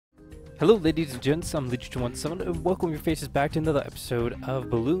Hello ladies and gents, I'm Leech217 and welcome your faces back to another episode of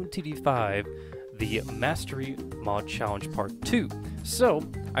Bloon TD5, the Mastery Mod Challenge Part 2. So,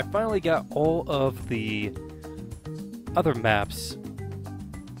 I finally got all of the other maps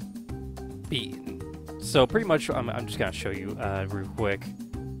beaten. So pretty much, I'm just gonna show you real quick.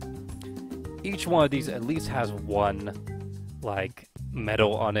 Each one of these at least has one, like,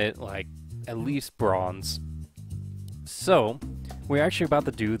 medal on it, like, at least bronze. So, we're actually about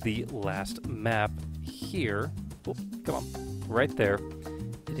to do the last map here. Oh, come on, right there.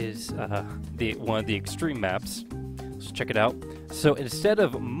 It is one of the extreme maps. Let's check it out. So instead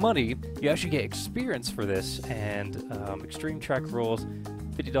of money, you actually get experience for this, and extreme track rolls,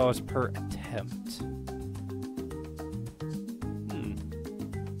 $50 per attempt.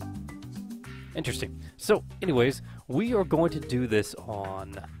 Interesting. So, anyways, we are going to do this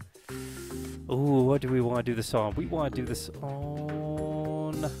on... Ooh, what do we want to do this on? We want to do this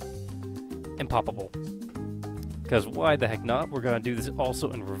on... Impoppable. Because why the heck not? We're going to do this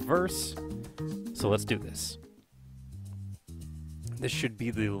also in reverse. So let's do this. This should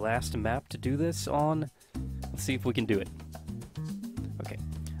be the last map to do this on. Let's see if we can do it. Okay,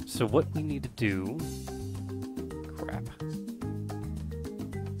 so what we need to do... Crap.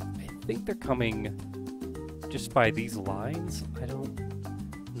 I think they're coming just by these lines. I'm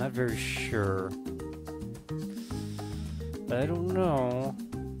not very sure. I don't know.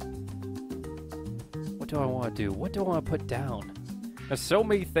 What do I want to do? What do I want to put down? There's so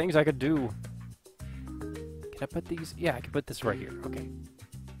many things I could do. Can I put these? Yeah, I can put this right here. Okay.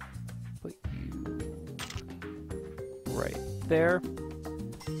 Put you right there.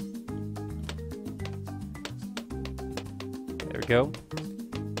 There we go.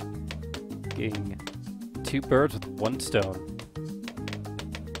 Getting two birds with one stone.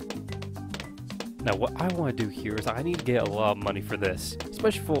 Now, what I want to do here is I need to get a lot of money for this,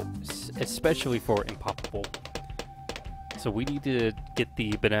 especially for Impoppable. So we need to get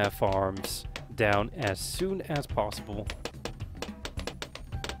the banana farms down as soon as possible.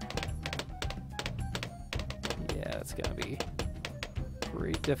 Yeah, it's gonna be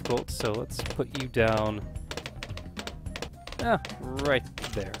pretty difficult. So let's put you down. Right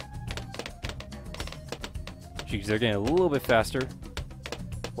there. Geez, they're getting a little bit faster.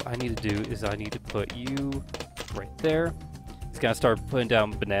 What I need to do is I need to put you right there. It's gonna start putting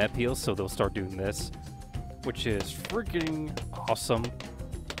down banana peels, so they'll start doing this, which is freaking awesome.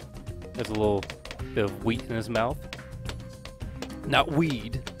 There's a little bit of wheat in his mouth. Not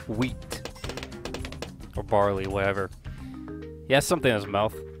weed, wheat. Or barley, whatever. He has something in his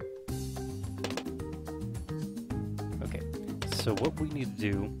mouth. Okay, so what we need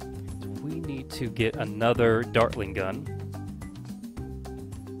to do is we need to get another Dartling gun.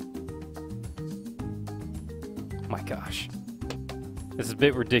 My gosh. This is a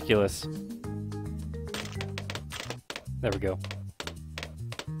bit ridiculous. There we go.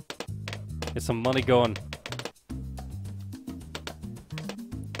 Get some money going.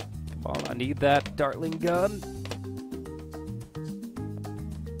 Come on, I need that Dartling gun.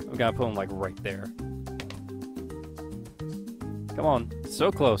 I'm gonna put him like right there. Come on,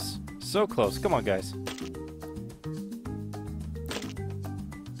 so close. So close. Come on, guys.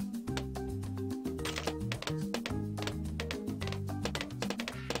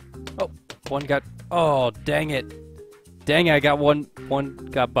 One got... Oh, dang it. Dang it, I got one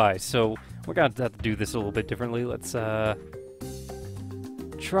got by. So, we're gonna have to do this a little bit differently. Let's,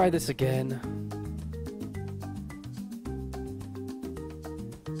 try this again.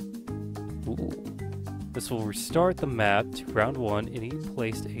 Ooh. This will restart the map to round 1. Any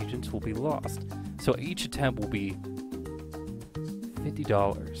placed agents will be lost. So, each attempt will be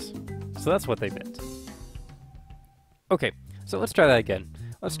 $50. So, that's what they meant. Okay, so let's try that again.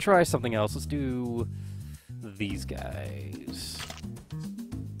 Let's try something else. Let's do these guys.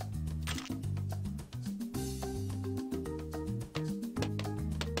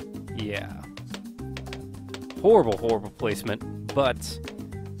 Yeah. Horrible, horrible placement, but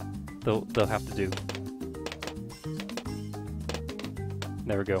they'll have to do.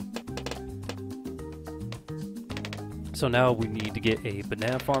 There we go. So now we need to get a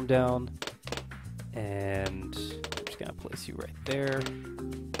banana farm down, and I'm just gonna place you right there.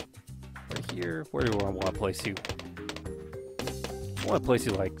 Right here. Where do I want to place you? I want to place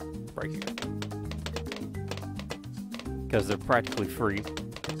you like right here. Because they're practically free.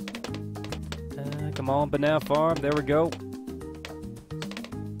 Come on, banana farm. There we go.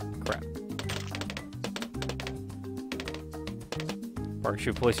 Crap. Probably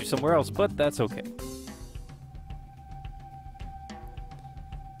should place you somewhere else, but that's okay.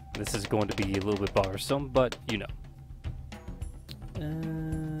 This is going to be a little bit bothersome, but you know.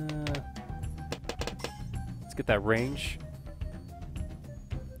 Let's get that range.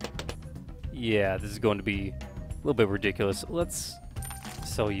 Yeah, this is going to be a little bit ridiculous. Let's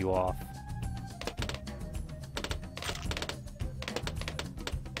sell you off.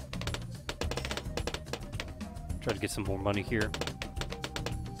 Try to get some more money here.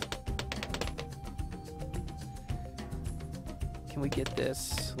 Can we get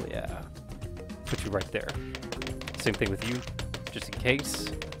this? Yeah. Put you right there. Same thing with you, just in case.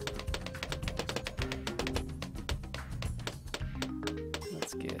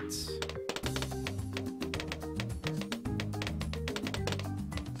 Let's get...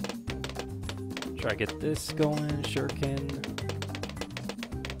 Try to get this going, sure can.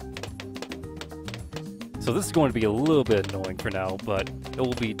 So this is going to be a little bit annoying for now, but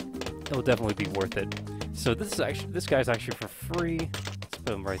it'll definitely be worth it. So this guy's actually for free. Let's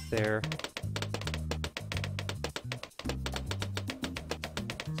put him right there.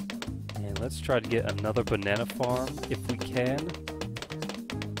 And let's try to get another banana farm if we can.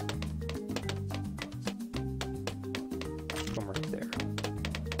 Come right there.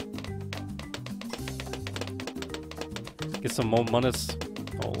 Get some more monies.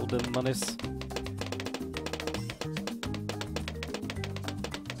 All the monies.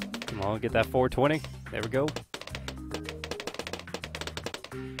 Come on, get that 420. There we go.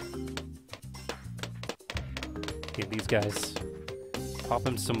 Get these guys. Pop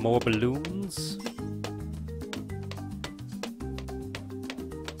him some more balloons.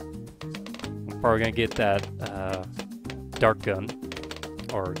 I'm probably gonna get that dart gun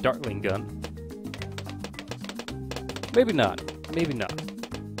or dartling gun. Maybe not. Maybe not.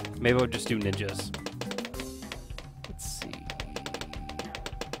 Maybe I'll just do ninjas. Let's see.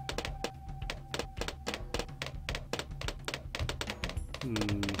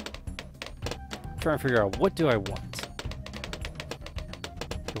 Trying to figure out what do I want.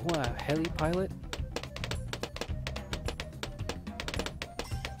 Do I want a heli pilot?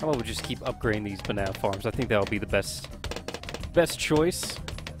 How about we just keep upgrading these banana farms? I think that'll be the best choice.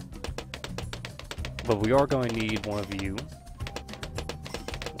 But we are going to need one of you.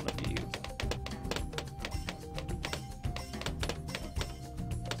 One of you.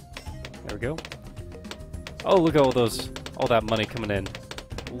 There we go. Oh, look at all that money coming in.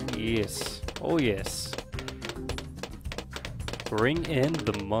 Oh yes. Oh yes. Bring in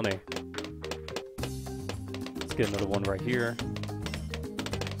the money. Let's get another one right here.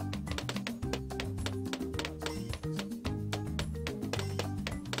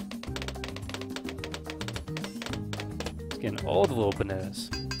 Let's get in all the little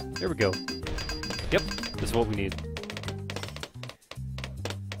bananas. There we go. Yep, this is what we need.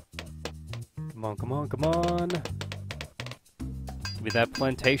 Come on, come on, come on. Give me that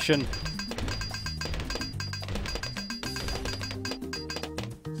plantation.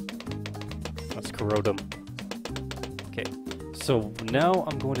 Let's corrode them. Okay, so now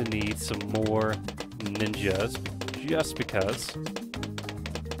I'm going to need some more ninjas, just because.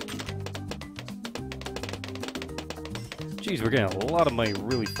 Jeez, we're getting a lot of money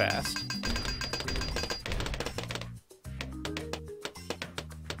really fast.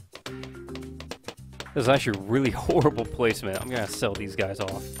 This is actually a really horrible placement. I'm gonna sell these guys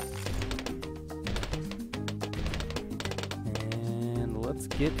off. And let's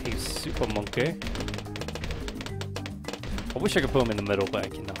get a super monkey. I wish I could put him in the middle, but I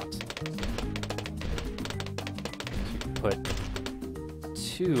cannot. So put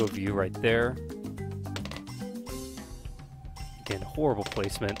two of you right there. Again, horrible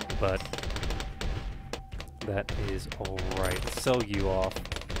placement, but that is alright. Sell you off.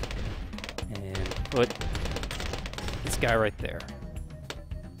 And put this guy right there.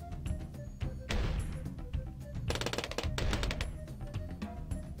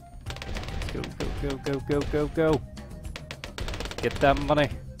 Go, go, go, go, go, go, go. Get that money.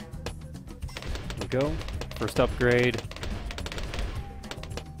 Here we go. First upgrade.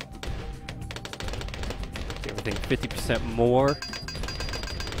 Get everything 50% more.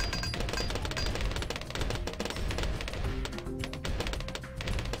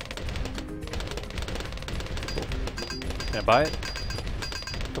 Can I buy it?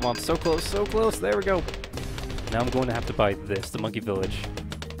 Come on, so close, so close. There we go. Now I'm going to have to buy this, the Monkey Village.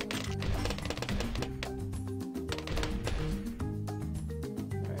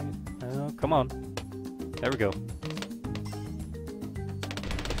 Alright, oh, come on. There we go.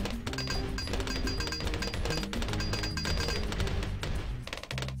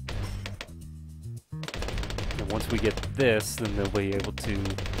 And once we get this, then they'll be able to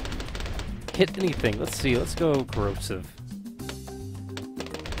hit anything. Let's see, let's go corrosive.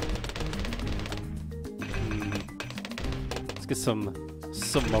 Let's get some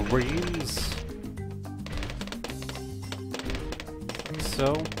submarines.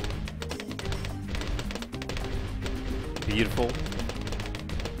 so. Beautiful.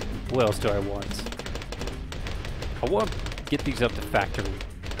 What else do I want? I want to get these up to factory.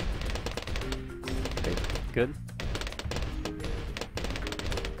 Okay, good.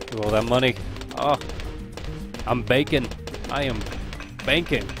 Look at all that money. Oh, I'm baking. I am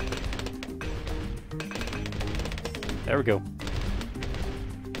banking. There we go.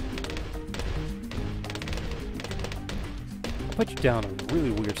 I put you down in a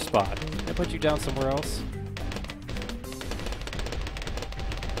really weird spot. Can I put you down somewhere else?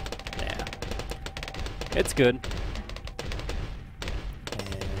 Nah. It's good. And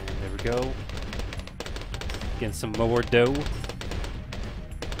there we go. Getting some more dough.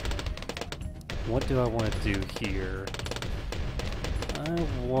 What do I want to do here? I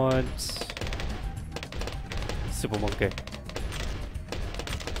want Super Monkey.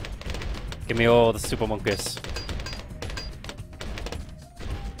 Give me all the Super Monkeys.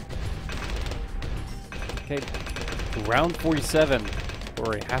 Okay, round 47. We're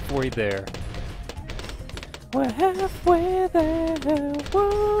already halfway there. We're halfway there.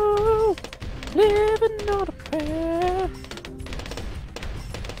 Whoa, living on a prayer.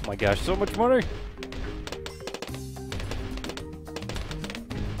 Oh my gosh, so much money.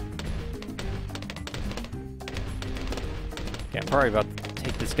 Okay, I'm probably about to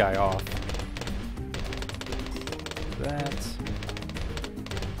take this guy off. That.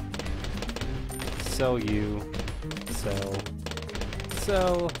 Sell you. Sell.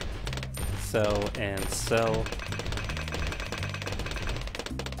 Sell. Sell and sell.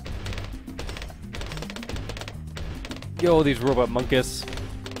 Yo, these robot monkeys.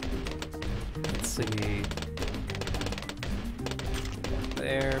 Let's see. One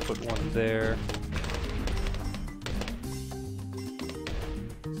there, put one there.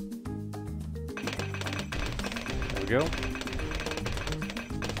 There we go.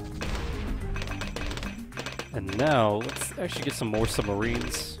 And now, let's actually get some more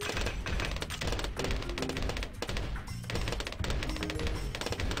submarines.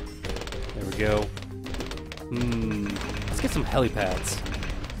 There we go. Let's get some helipads.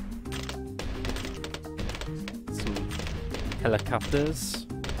 Some helicopters.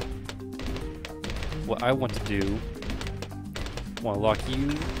 What I want to do, I want to lock you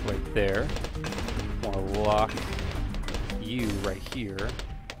right there. I want to lock you right here.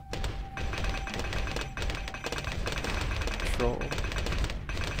 Control.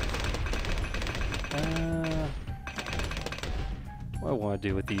 What I want to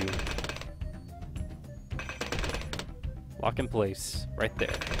do with you? Lock in place, right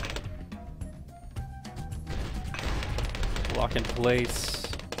there. Lock in place.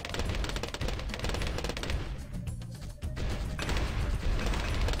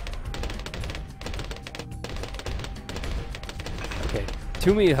 Okay,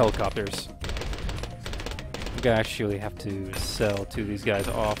 too many helicopters. I'm gonna actually have to sell two of these guys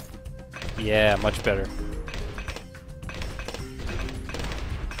off. Yeah, much better.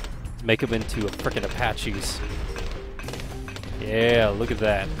 Make them into a frickin' Apaches. Yeah, look at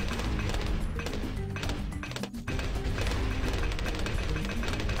that.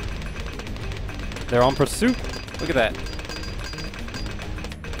 They're on pursuit. Look at that.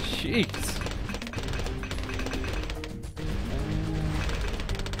 Jeez.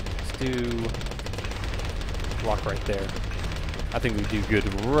 Let's do block right there. I think we do good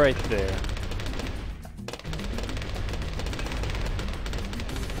right there.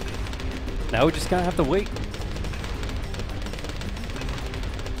 Now we just kind of have to wait.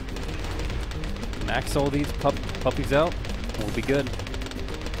 Max all these puppies out, and we'll be good.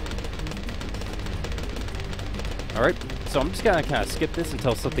 Alright, so I'm just gonna kind of skip this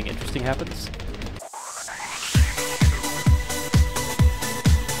until something interesting happens.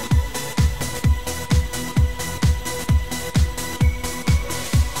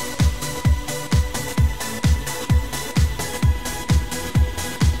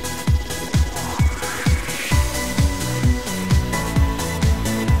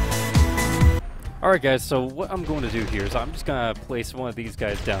 Alright guys, so what I'm going to do here is I'm just going to place one of these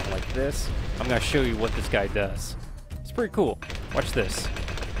guys down like this. I'm going to show you what this guy does. It's pretty cool. Watch this.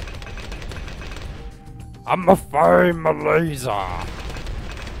 I'ma fire my laser!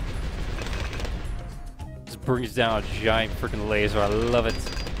 Just brings down a giant freaking laser. I love it.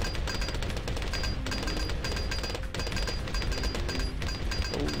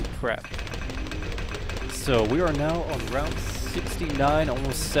 Holy crap. So we are now on round 69,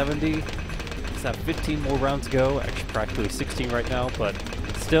 almost 70. Have 15 more rounds to go, actually practically 16 right now, but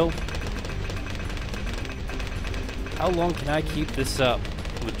still. How long can I keep this up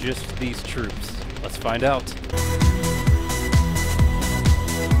with just these troops? Let's find out.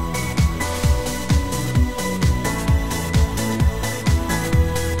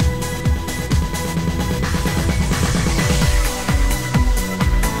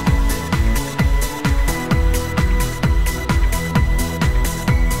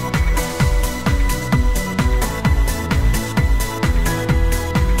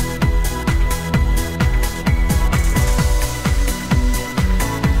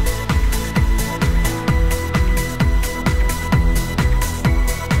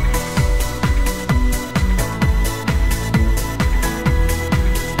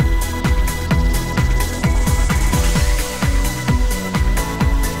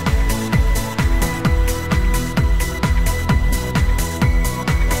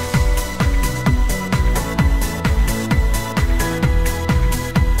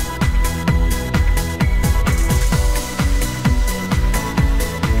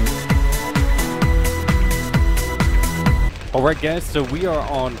 Alright guys, so we are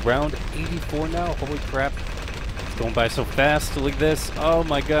on round 84 now. Holy crap. It's going by so fast. Look at this. Oh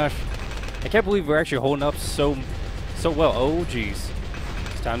my gosh. I can't believe we're actually holding up so well. Oh geez.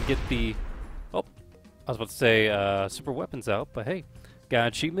 It's time to get the... Oh, I was about to say super weapons out, but hey. Got an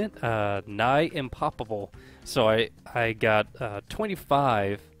achievement. Nigh impoppable. So I got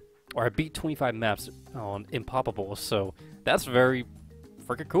 25, or I beat 25 maps on impoppable. So that's very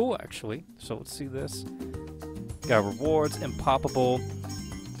freaking cool actually. So let's see this. Got rewards, impoppable,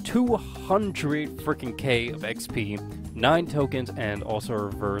 200 freaking K of XP, 9 tokens, and also a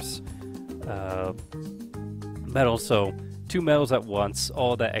reverse medal. So 2 medals at once,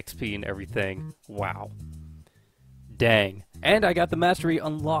 all that XP and everything. Wow. Dang. And I got the mastery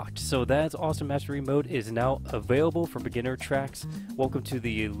unlocked. So that's awesome. Mastery mode is now available for beginner tracks. Welcome to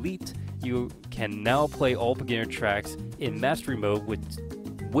the elite. You can now play all beginner tracks in mastery mode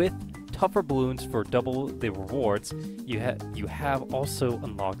with tougher balloons for double the rewards. You have also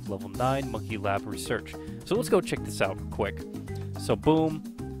unlocked level 9 Monkey Lab Research. So let's go check this out quick. So boom,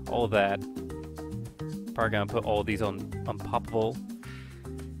 all of that. Probably gonna put all these on unpoppable,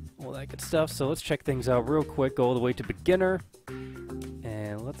 all that good stuff. So let's check things out real quick. Go all the way to beginner,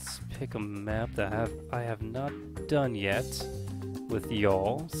 and let's pick a map that I have not done yet with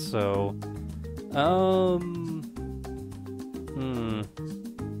y'all. So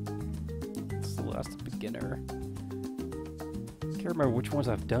last beginner. Can't remember which ones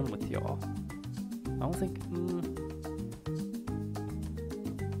I've done with y'all. I don't think.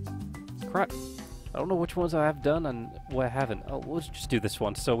 Crap. I don't know which ones I have done and what I haven't. Oh, let's just do this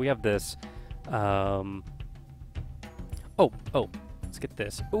one. So we have this. Oh, let's get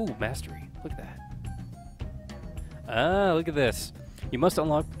this. Ooh, mastery. Look at that. Ah, look at this. You must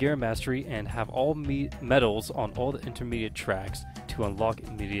unlock Gear Mastery and have all medals on all the intermediate tracks to unlock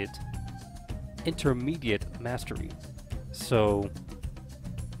intermediate mastery. So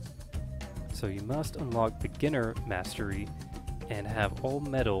you must unlock beginner mastery and have all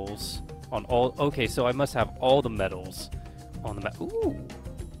medals on all. Okay, so I must have all the medals on the map. Ooh,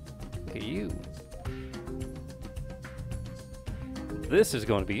 look at you. This is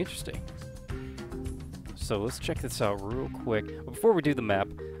going to be interesting. So let's check this out real quick. Before we do the map,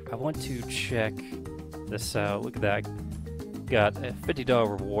 I want to check this out. Look at that. Got a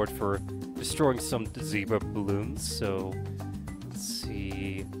 $50 reward for destroying some zebra balloons. So let's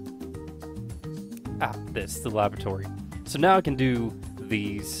see. The laboratory. So now I can do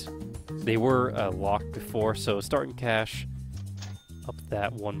these. They were locked before, so starting cash. Up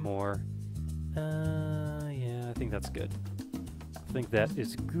that one more. Yeah, I think that's good. I think that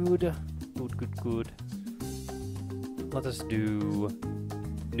is good. Good. Let us do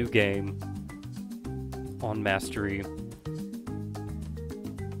new game on mastery.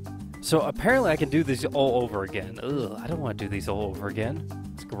 So apparently I can do these all over again. Ugh, I don't want to do these all over again.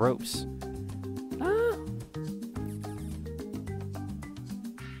 It's gross.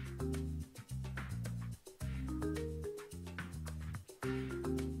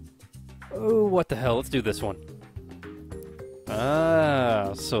 Oh, what the hell? Let's do this one.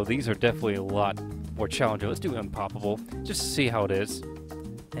 So these are definitely a lot more challenging. Let's do unpoppable, just to see how it is.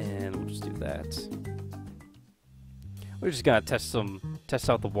 And we'll just do that. We're just gonna test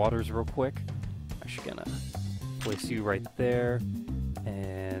out the waters real quick. Actually gonna place you right there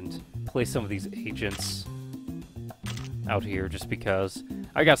and place some of these agents out here just because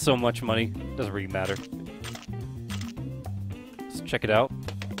I got so much money, doesn't really matter. Let's check it out.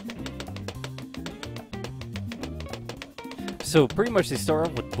 So pretty much they start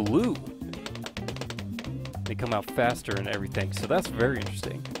off with blue. They come out faster and everything, so that's very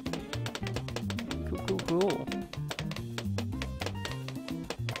interesting. Cool.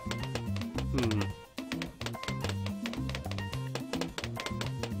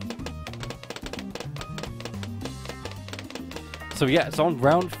 So yeah, it's on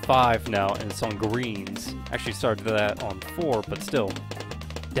round 5 now, and it's on greens. Actually started that on 4, but still.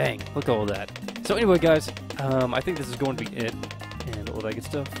 Dang, look at all that. So anyway, guys, I think this is going to be it, and all that good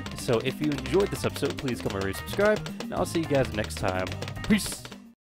stuff. So if you enjoyed this episode, please comment, rate, subscribe, and I'll see you guys next time. Peace!